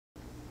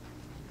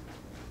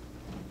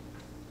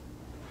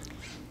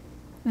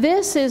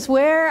This is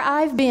where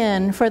I've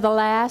been for the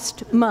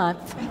last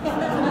month.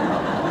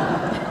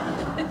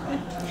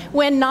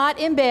 When not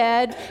in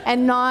bed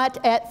and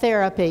not at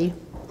therapy.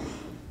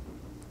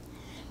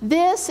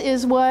 This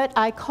is what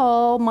I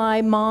call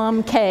my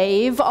mom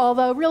cave,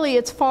 although really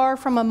it's far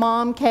from a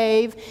mom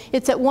cave.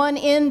 It's at one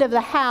end of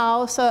the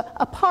house,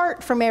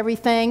 apart from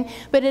everything,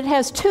 but it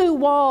has two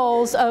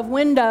walls of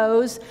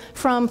windows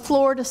from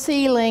floor to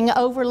ceiling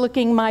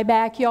overlooking my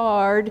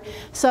backyard.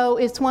 So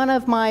it's one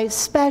of my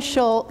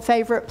special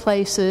favorite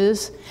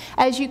places.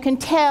 As you can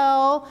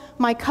tell,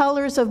 my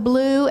colors of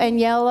blue and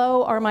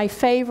yellow are my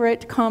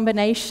favorite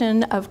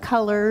combination of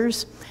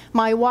colors.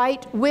 My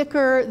white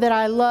wicker that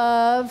I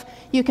love.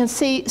 You can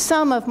see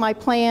some of my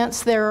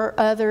plants. There are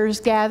others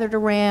gathered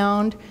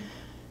around.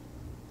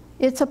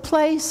 It's a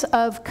place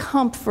of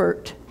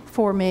comfort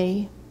for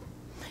me.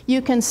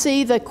 You can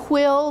see the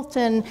quilt,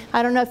 and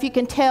I don't know if you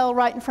can tell,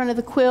 right in front of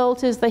the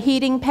quilt is the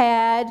heating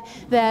pad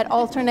that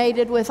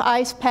alternated with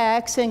ice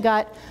packs and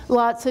got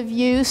lots of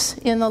use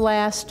in the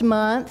last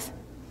month.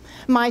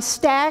 My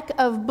stack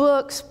of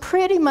books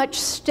pretty much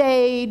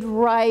stayed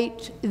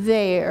right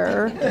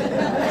there.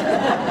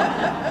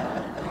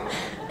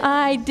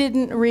 I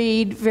didn't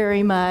read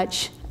very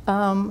much,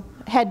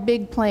 had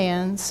big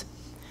plans.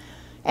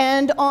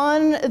 And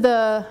on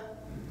the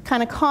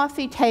kind of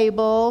coffee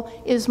table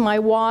is my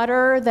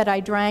water that I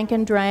drank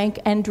and drank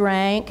and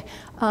drank.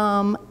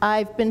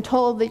 I've been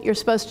told that you're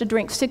supposed to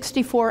drink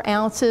 64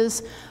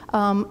 ounces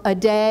a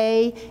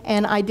day,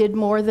 and I did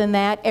more than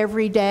that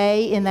every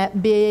day in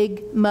that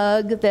big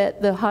mug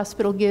that the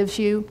hospital gives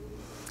you.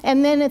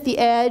 And then at the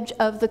edge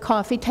of the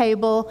coffee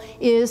table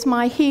is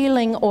my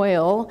healing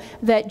oil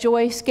that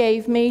Joyce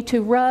gave me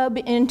to rub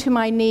into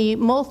my knee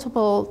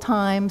multiple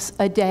times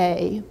a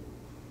day.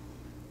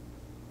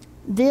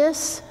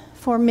 This,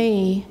 for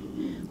me,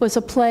 was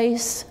a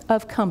place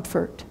of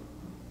comfort.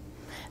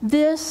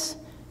 This,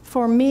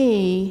 for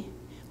me,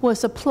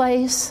 was a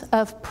place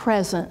of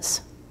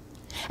presence.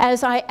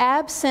 As I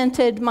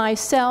absented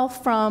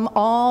myself from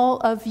all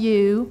of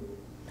you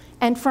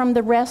and from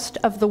the rest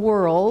of the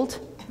world,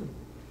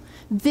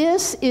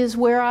 this is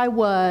where I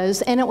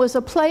was, and it was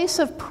a place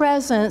of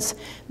presence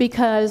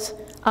because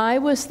I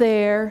was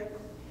there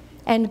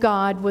and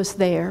God was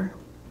there.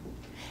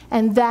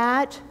 And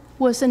that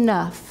was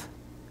enough.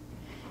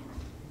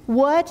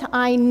 What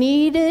I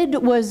needed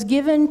was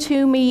given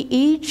to me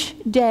each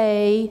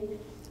day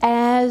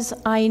as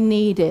I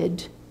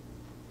needed.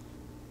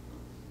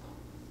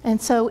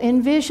 And so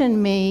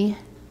envision me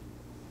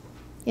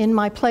in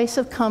my place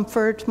of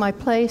comfort, my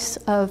place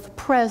of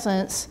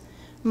presence,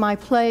 my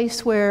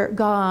place where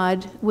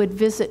God would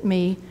visit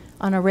me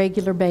on a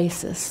regular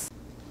basis.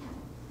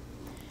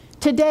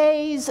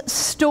 Today's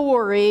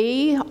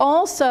story,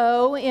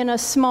 also in a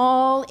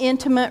small,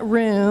 intimate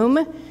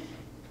room,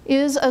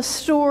 is a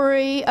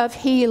story of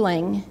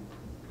healing.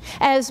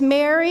 As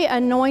Mary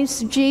anoints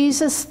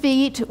Jesus'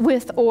 feet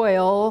with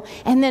oil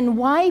and then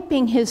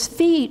wiping his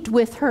feet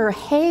with her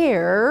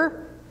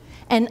hair,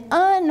 an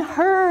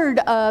unheard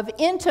of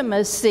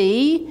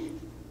intimacy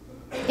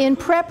in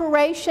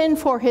preparation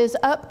for his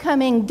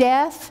upcoming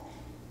death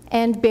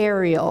and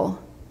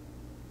burial.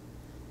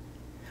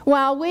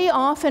 While we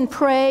often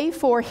pray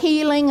for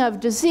healing of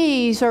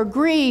disease or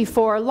grief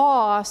or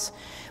loss,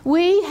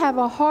 we have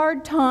a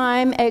hard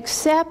time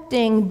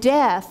accepting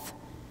death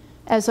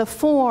as a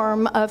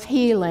form of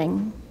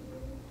healing.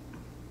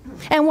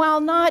 And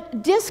while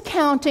not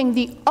discounting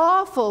the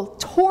awful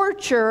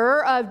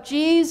torture of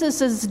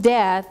Jesus'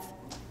 death,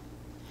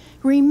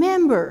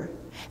 remember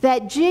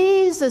that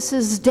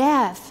Jesus'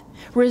 death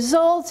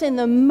results in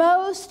the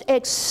most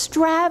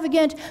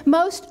extravagant,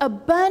 most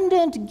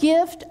abundant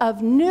gift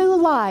of new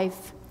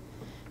life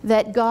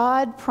that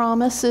God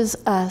promises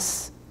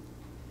us,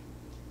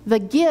 the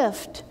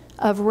gift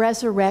of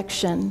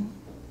resurrection.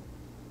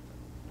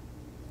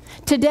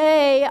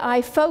 Today,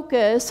 I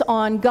focus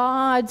on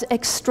God's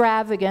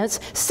extravagance,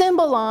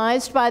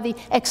 symbolized by the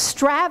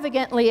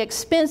extravagantly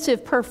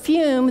expensive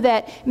perfume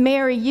that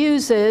Mary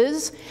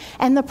uses,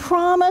 and the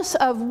promise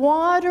of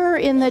water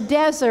in the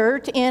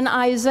desert in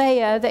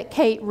Isaiah that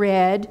Kate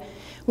read,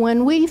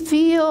 when we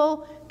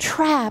feel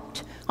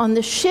trapped on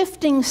the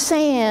shifting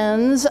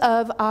sands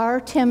of our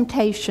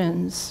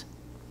temptations.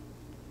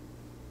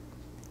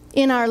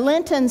 In our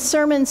Lenten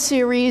sermon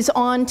series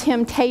on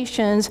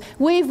temptations,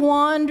 we've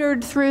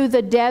wandered through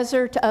the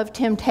desert of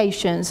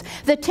temptations.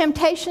 The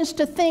temptations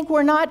to think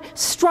we're not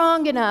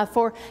strong enough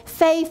or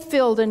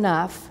faith-filled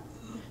enough.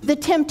 The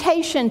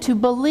temptation to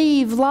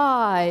believe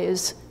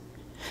lies.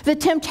 The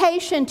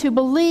temptation to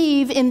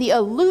believe in the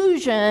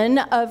illusion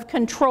of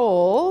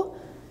control.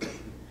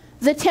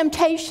 The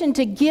temptation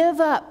to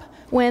give up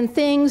when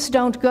things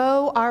don't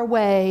go our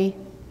way.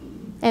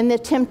 And the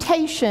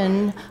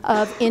temptation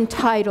of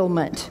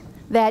entitlement,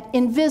 that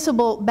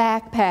invisible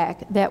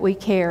backpack that we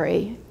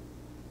carry.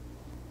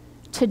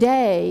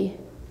 Today,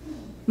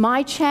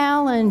 my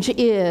challenge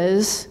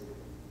is,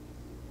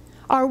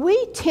 are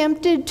we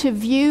tempted to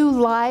view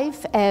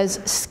life as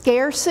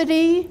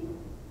scarcity,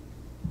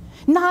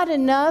 not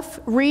enough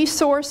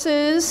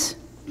resources,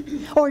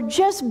 or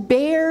just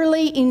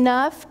barely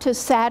enough to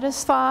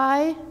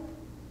satisfy?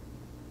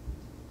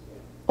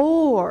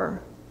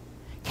 Or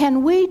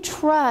can we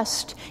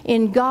trust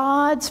in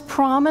God's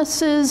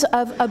promises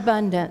of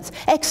abundance,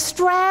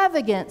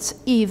 extravagance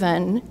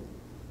even,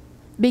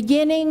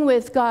 beginning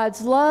with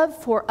God's love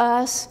for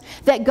us,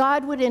 that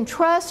God would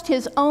entrust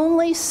His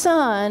only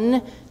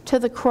Son to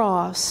the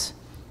cross?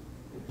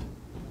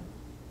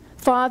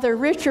 Father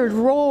Richard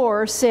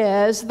Rohr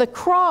says, the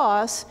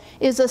cross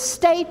is a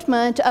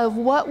statement of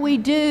what we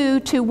do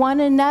to one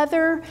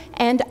another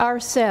and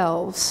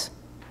ourselves.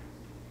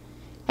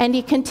 And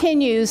he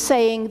continues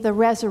saying, the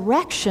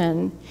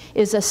resurrection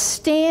is a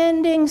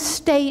standing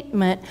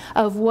statement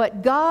of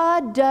what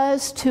God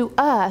does to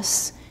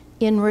us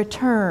in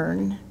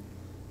return.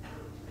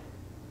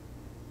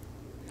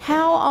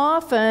 How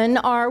often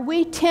are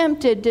we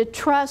tempted to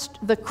trust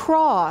the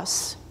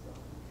cross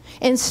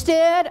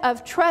instead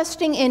of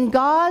trusting in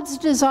God's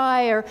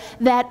desire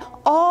that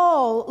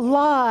all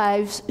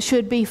lives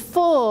should be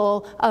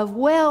full of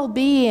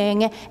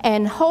well-being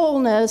and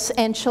wholeness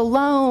and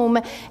shalom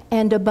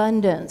and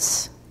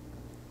abundance?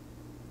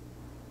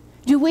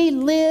 Do we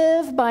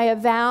live by a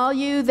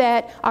value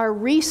that our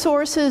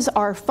resources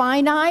are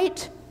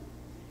finite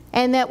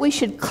and that we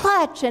should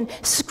clutch and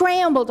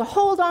scramble to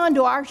hold on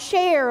to our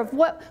share of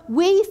what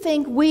we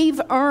think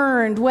we've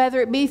earned, whether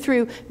it be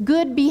through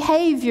good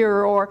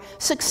behavior or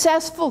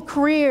successful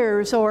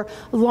careers or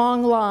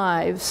long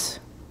lives?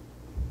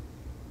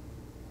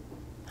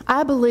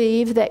 I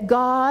believe that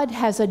God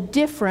has a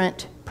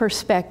different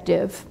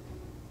perspective.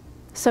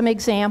 Some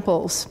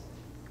examples.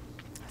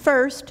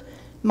 First,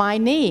 my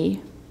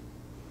knee.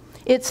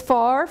 It's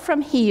far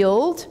from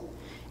healed,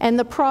 and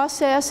the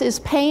process is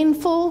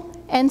painful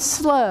and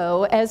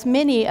slow, as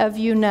many of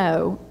you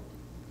know.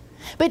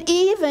 But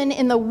even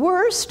in the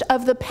worst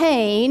of the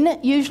pain,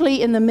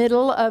 usually in the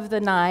middle of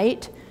the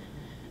night,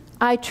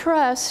 I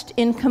trust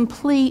in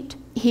complete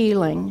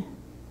healing.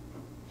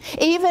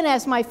 Even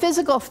as my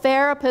physical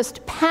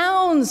therapist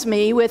pounds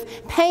me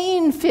with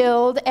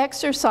pain-filled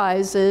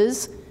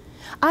exercises,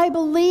 I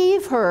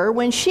believe her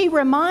when she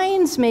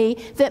reminds me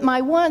that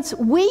my once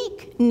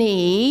weak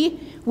knee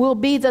will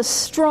be the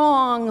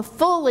strong,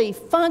 fully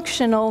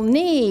functional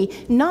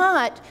knee,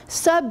 not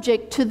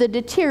subject to the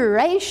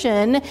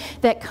deterioration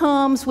that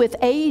comes with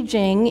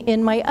aging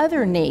in my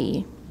other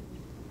knee.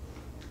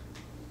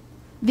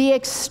 The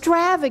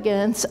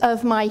extravagance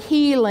of my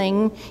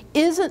healing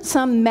isn't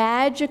some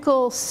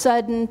magical,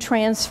 sudden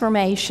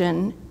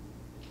transformation,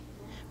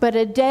 but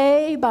a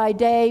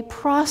day-by-day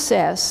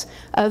process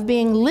of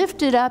being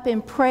lifted up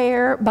in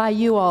prayer by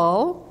you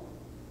all,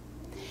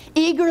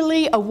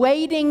 eagerly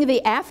awaiting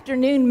the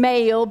afternoon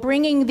mail,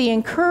 bringing the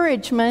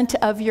encouragement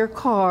of your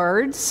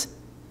cards,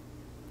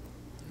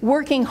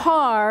 working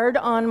hard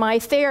on my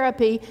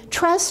therapy,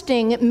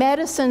 trusting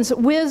medicine's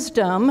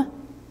wisdom,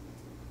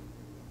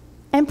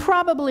 and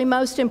probably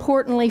most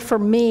importantly for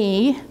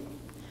me,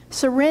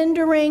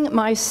 surrendering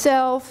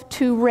myself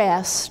to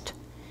rest,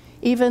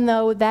 even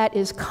though that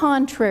is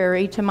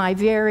contrary to my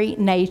very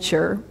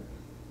nature,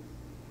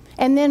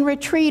 and then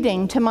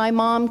retreating to my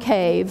mom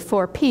cave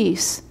for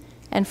peace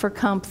and for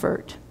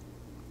comfort.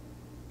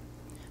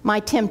 My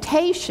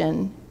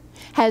temptation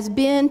has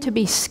been to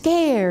be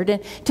scared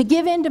and to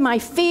give in to my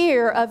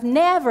fear of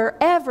never,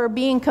 ever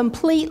being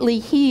completely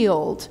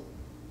healed.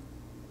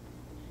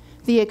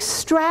 The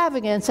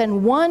extravagance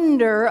and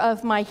wonder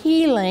of my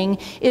healing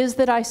is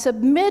that I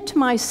submit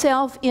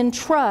myself in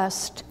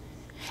trust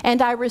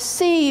and I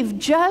receive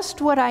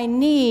just what I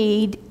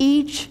need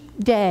each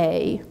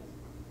day.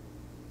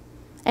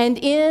 And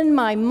in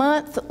my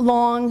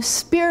month-long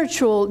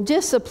spiritual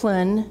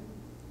discipline,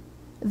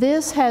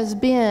 this has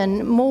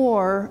been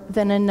more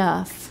than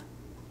enough.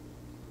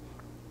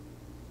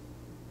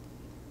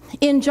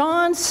 In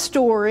John's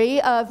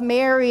story of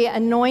Mary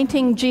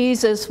anointing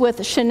Jesus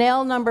with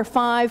Chanel No.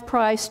 5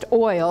 priced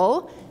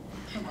oil,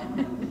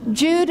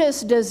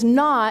 Judas does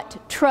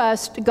not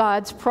trust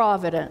God's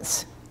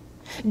providence.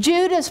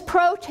 Judas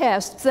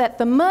protests that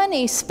the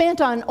money spent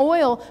on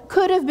oil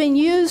could have been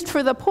used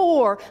for the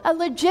poor, a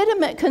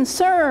legitimate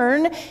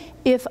concern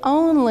if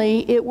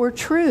only it were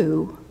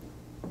true.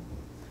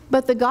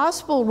 But the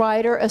gospel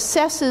writer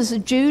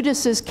assesses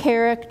Judas's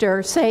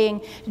character,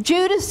 saying,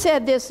 Judas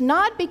said this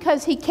not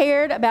because he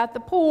cared about the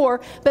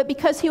poor, but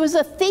because he was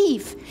a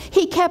thief.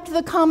 He kept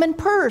the common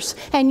purse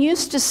and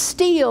used to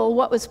steal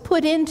what was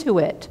put into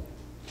it.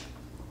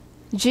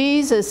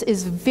 Jesus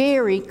is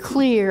very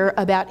clear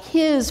about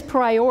his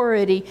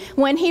priority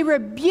when he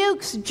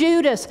rebukes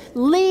Judas,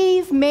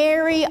 leave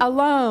Mary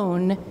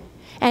alone.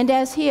 And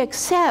as he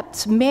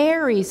accepts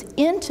Mary's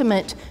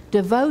intimate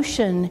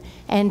devotion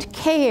and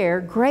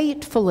care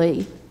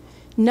gratefully,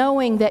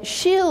 knowing that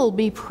she'll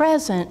be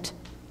present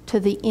to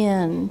the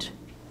end.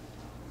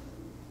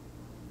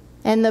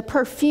 And the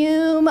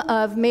perfume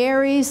of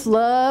Mary's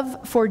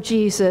love for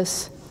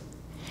Jesus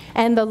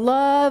and the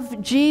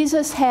love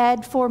Jesus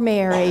had for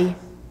Mary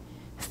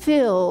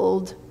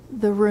filled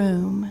the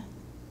room.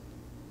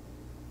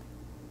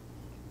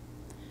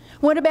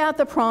 What about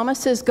the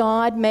promises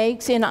God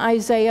makes in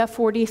Isaiah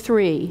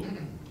 43?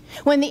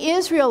 When the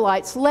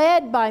Israelites,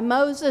 led by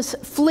Moses,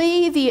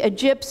 flee the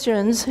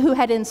Egyptians who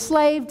had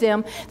enslaved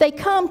them, they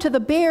come to the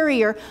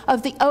barrier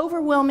of the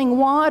overwhelming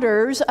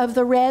waters of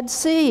the Red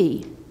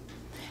Sea.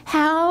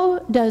 How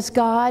does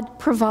God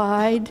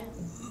provide?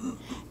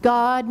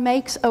 God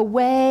makes a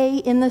way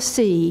in the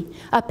sea,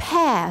 a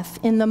path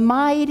in the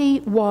mighty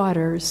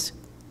waters.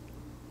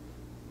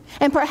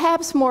 And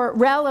perhaps more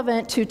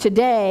relevant to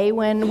today,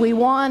 when we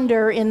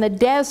wander in the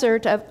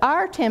desert of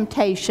our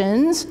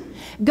temptations,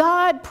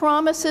 God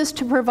promises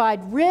to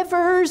provide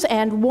rivers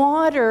and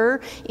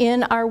water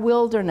in our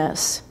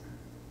wilderness.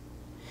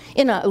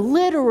 In a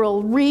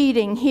literal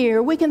reading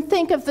here, we can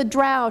think of the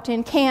drought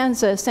in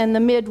Kansas and the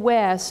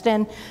Midwest.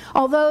 And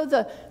although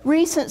the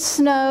recent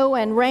snow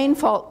and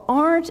rainfall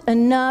aren't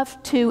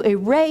enough to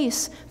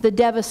erase the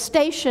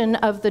devastation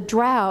of the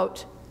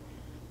drought,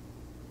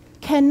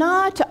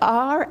 cannot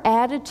our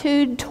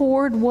attitude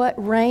toward what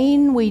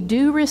rain we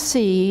do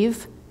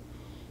receive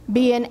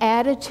be an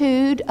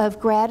attitude of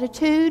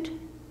gratitude?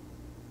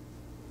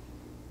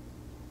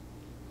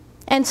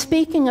 And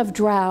speaking of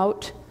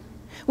drought,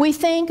 we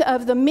think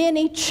of the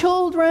many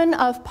children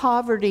of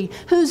poverty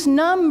whose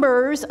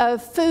numbers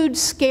of food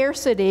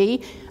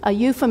scarcity, a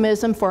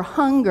euphemism for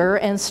hunger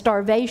and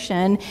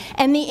starvation,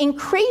 and the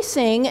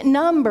increasing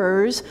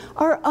numbers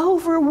are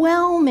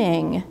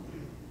overwhelming.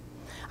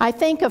 I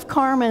think of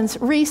Carmen's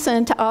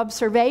recent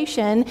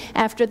observation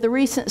after the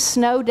recent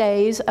snow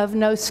days of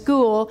no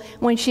school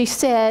when she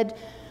said,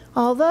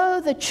 although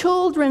the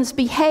children's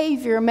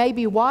behavior may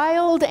be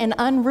wild and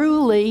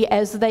unruly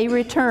as they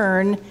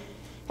return,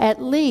 at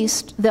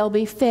least they'll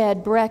be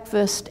fed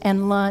breakfast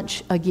and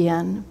lunch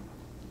again.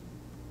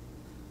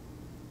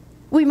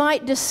 We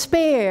might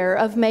despair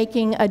of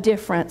making a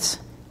difference,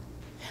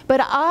 but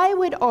I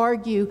would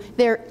argue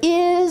there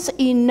is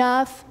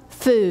enough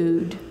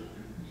food.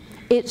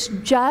 It's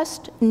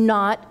just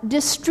not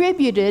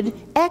distributed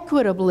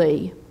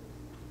equitably.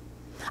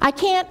 I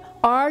can't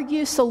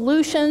argue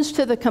solutions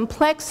to the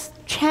complex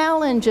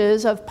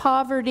challenges of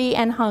poverty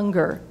and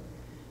hunger.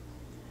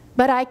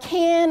 But I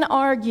can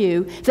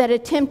argue that a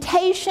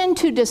temptation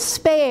to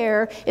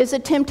despair is a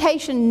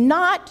temptation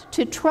not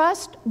to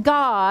trust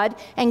God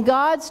and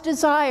God's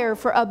desire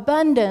for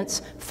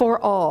abundance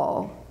for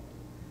all.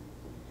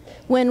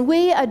 When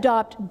we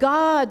adopt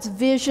God's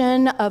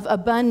vision of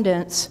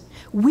abundance,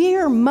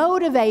 we're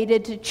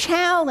motivated to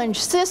challenge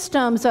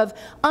systems of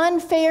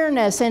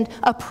unfairness and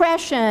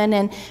oppression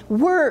and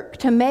work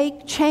to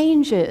make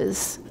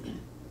changes.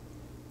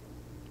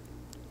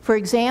 For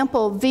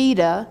example,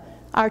 VITA,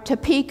 our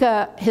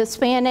Topeka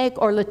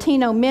Hispanic or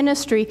Latino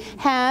ministry,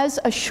 has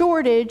a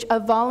shortage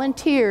of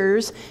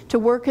volunteers to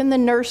work in the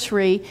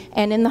nursery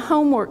and in the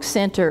homework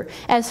center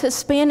as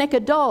Hispanic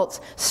adults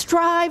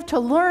strive to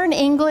learn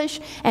English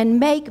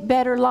and make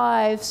better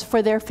lives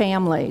for their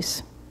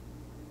families.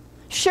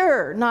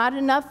 Sure, not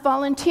enough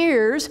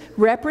volunteers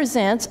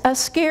represents a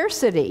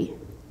scarcity.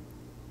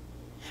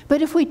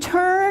 But if we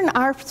turn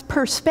our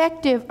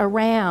perspective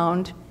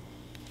around,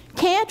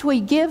 can't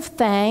we give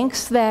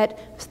thanks that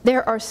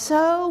there are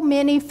so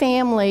many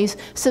families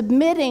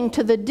submitting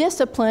to the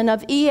discipline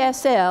of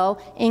ESL,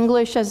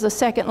 English as the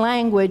second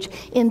language,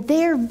 in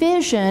their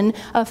vision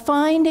of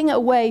finding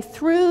a way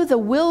through the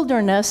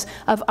wilderness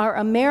of our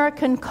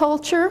American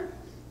culture?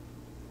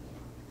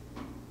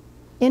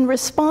 In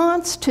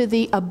response to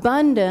the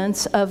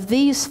abundance of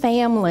these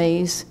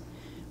families,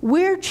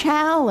 we're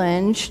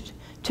challenged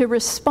to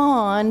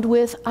respond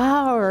with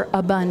our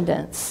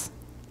abundance.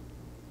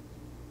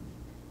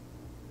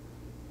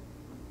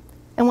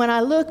 And when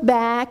I look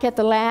back at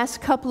the last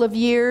couple of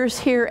years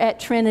here at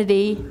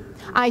Trinity,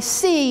 I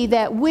see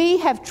that we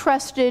have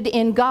trusted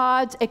in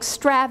God's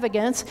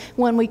extravagance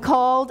when we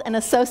called an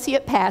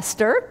associate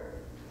pastor,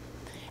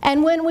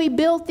 and when we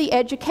built the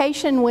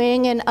education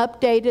wing and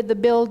updated the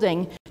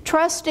building,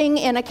 trusting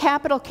in a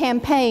capital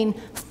campaign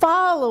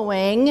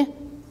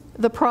following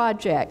the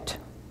project.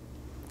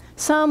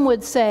 Some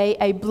would say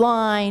a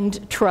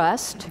blind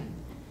trust,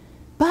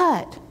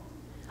 but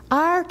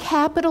our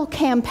capital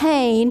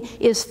campaign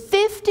is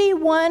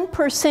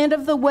 51%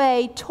 of the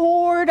way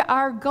toward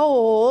our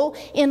goal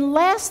in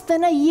less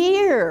than a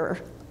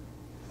year.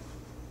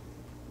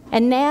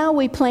 And now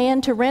we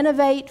plan to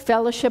renovate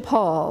Fellowship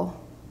Hall.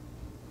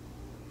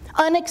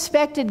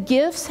 Unexpected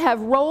gifts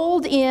have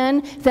rolled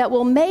in that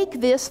will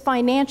make this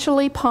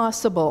financially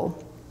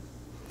possible.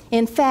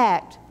 In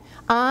fact,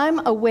 I'm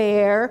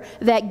aware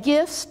that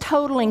gifts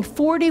totaling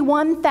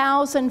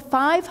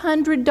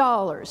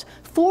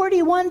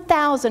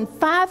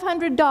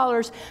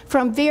 $41,500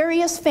 from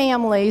various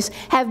families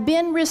have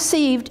been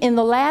received in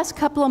the last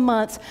couple of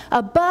months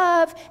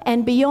above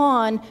and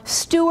beyond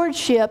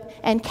stewardship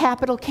and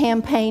capital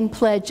campaign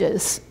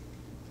pledges.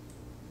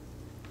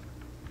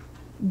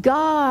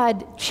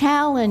 God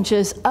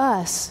challenges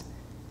us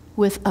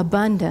with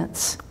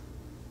abundance.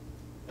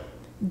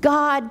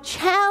 God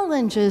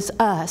challenges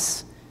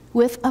us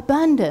with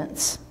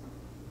abundance.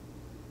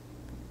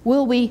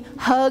 Will we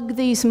hug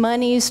these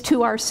monies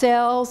to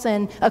ourselves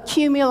and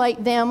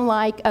accumulate them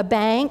like a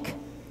bank?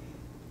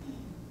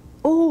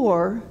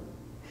 Or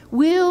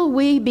will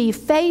we be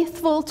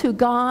faithful to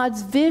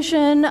God's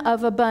vision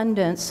of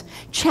abundance,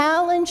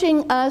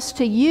 challenging us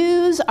to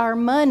use our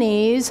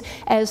monies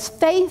as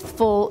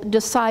faithful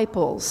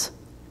disciples?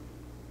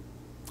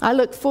 I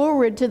look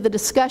forward to the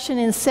discussion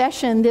in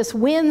session this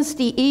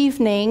Wednesday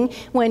evening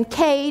when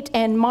Kate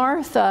and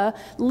Martha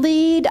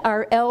lead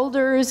our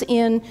elders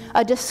in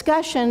a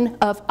discussion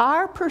of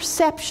our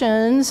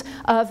perceptions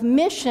of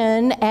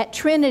mission at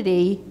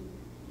Trinity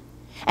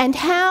and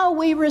how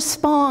we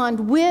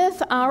respond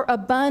with our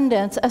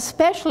abundance,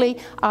 especially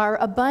our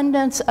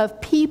abundance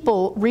of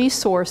people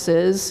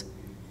resources,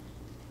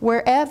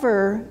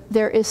 wherever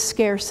there is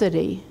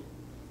scarcity.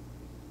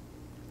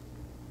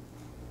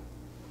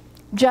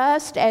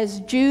 Just as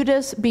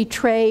Judas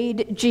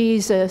betrayed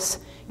Jesus,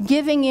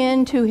 giving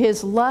in to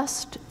his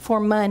lust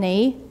for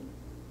money,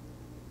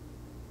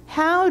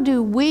 how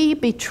do we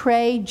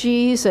betray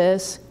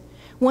Jesus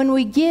when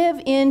we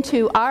give in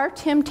to our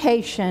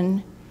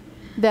temptation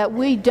that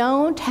we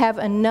don't have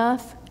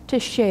enough to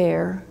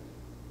share?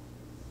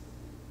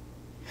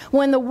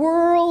 When the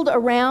world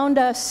around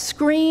us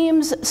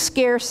screams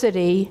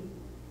scarcity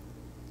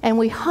and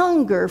we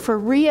hunger for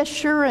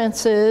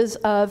reassurances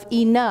of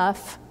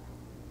enough,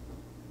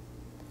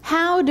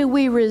 how do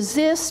we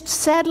resist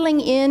settling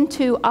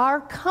into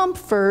our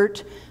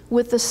comfort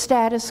with the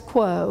status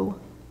quo?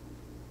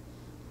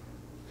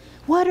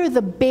 What are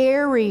the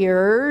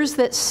barriers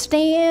that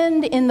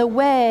stand in the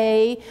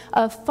way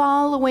of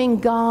following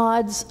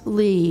God's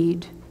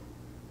lead?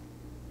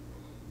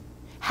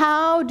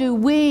 How do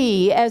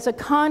we, as a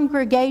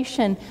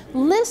congregation,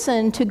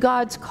 listen to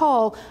God's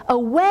call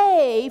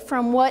away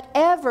from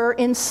whatever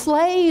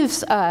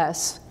enslaves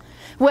us?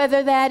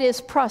 Whether that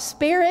is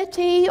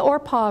prosperity or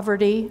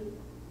poverty,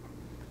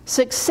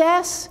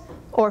 success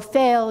or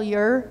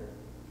failure,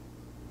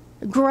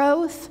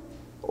 growth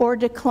or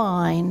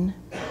decline.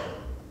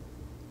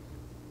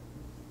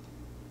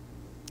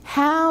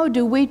 How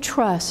do we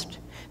trust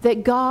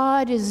that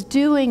God is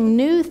doing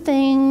new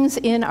things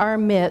in our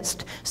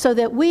midst so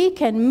that we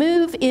can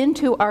move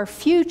into our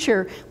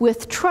future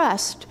with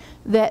trust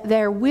that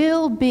there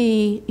will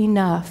be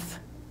enough?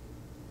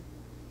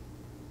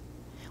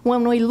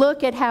 When we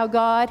look at how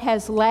God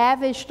has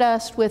lavished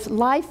us with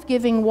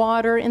life-giving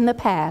water in the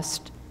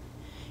past,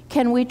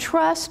 can we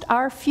trust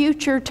our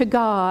future to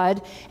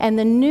God and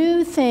the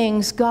new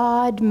things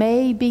God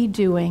may be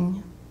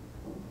doing?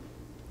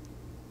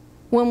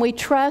 When we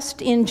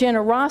trust in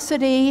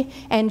generosity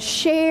and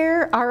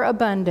share our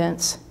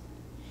abundance,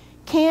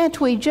 can't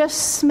we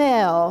just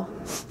smell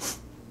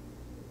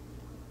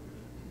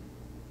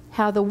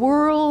how the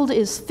world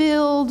is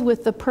filled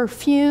with the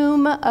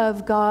perfume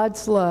of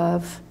God's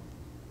love,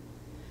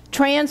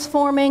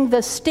 transforming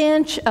the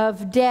stench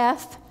of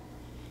death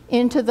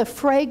into the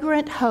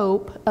fragrant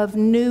hope of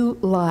new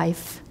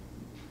life?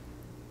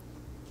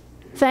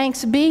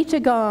 Thanks be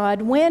to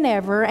God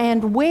whenever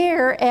and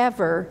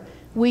wherever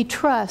we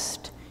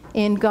trust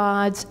in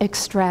God's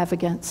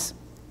extravagance.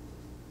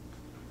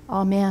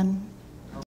 Amen.